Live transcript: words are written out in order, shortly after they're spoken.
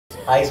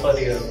Hi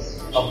Swathi,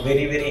 a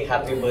very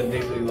happy birthday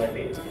to you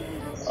Andy.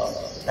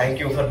 Thank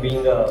you for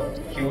being a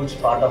huge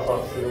part of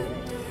our film.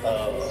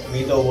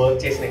 Meeto work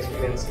చేసిన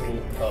experience me,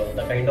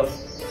 the kind of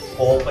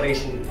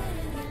cooperation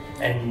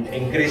and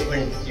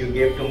encouragement you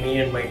gave to me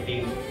and my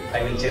team,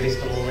 I will cherish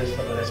the moments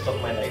for the rest of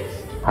my life.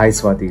 Hi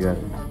Swathi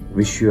garu,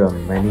 wish you a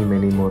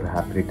many more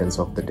happy returns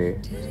of the day.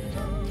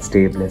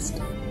 Stay blessed,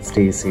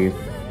 stay safe.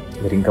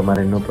 మీరు ఇంకా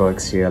మరెన్నో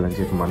projects చేయాలని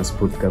చెప్పి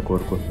మనస్ఫూర్తిగా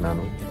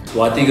కోరుకుంటున్నాను.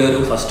 Swathi garu,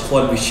 first of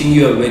all wishing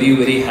you a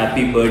very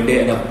happy birthday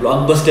and a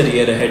blockbuster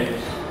year ahead.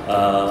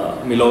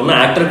 మీలో ఉన్న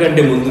actor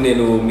కంటే ముందు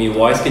నేను మీ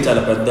వాయిస్కి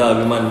చాలా పెద్ద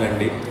అభిమానం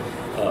అండి.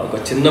 ఒక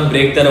చిన్న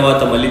బ్రేక్ తర్వాత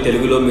మళ్ళీ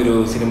తెలుగులో మీరు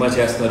సినిమా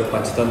చేస్తున్నారు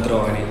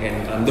పంచతంత్రం అని,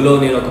 అండ్ అందులో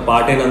నేను ఒక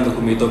పాట అయినందుకు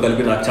మీతో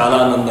కలిపి నాకు చాలా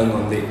ఆనందంగా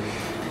ఉంది.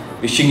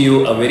 Wishing you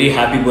a very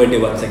happy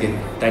birthday once again.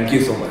 Thank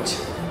you so much.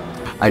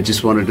 I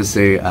just wanted to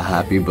say a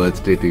happy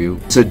birthday to you.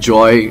 It's a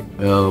joy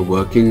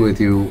working with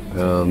you.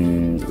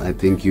 I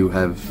think you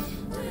have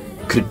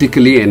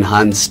critically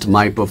enhanced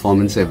my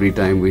performance every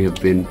time we have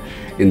been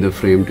in the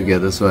frame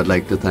together. So I'd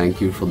like to thank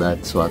you for that,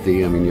 Swathi.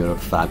 I mean, you're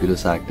a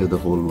fabulous actor.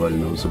 The whole world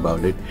knows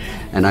about it.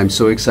 And I'm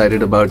so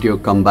excited about your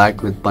comeback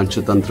with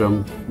Pancha Tantram.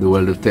 The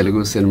world of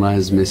Telugu cinema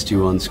has missed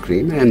you on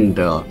screen. And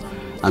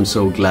I'm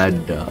so glad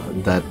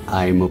that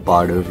I'm a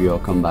part of your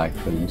comeback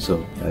film. So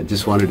I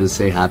just wanted to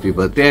say happy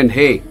birthday. And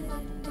hey,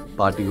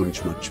 party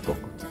gurinchi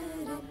marchipoku.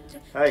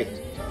 Hi,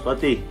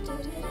 Swathi,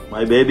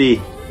 my baby.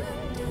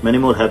 Many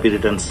more happy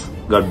returns.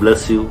 God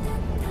bless you.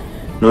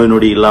 நோய்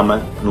நொடி இல்லாம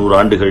 100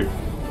 ஆண்டுகள்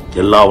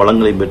எல்லா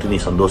வளங்களையும் பெற்று நீ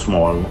சந்தோஷமா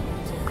வாழணும்.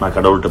 நான்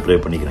கடவுள்கிட்ட ப்ரே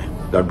பண்ணிக்கிறேன்.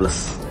 God bless.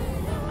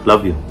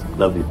 Love you.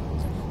 Love you.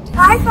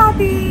 Hi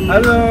Swathi.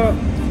 Hello.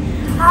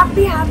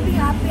 Happy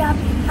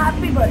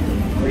birthday.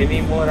 Many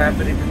more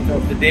happy returns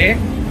of the day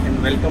and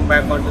welcome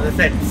back onto the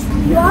sets.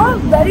 You have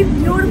a very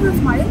beautiful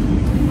smile.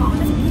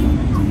 Just keep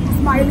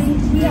smiling.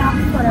 Be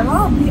happy forever.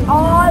 We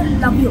all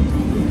love you.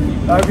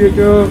 Love you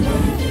too.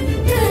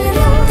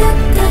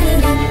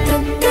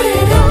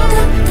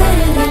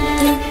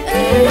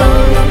 Hello.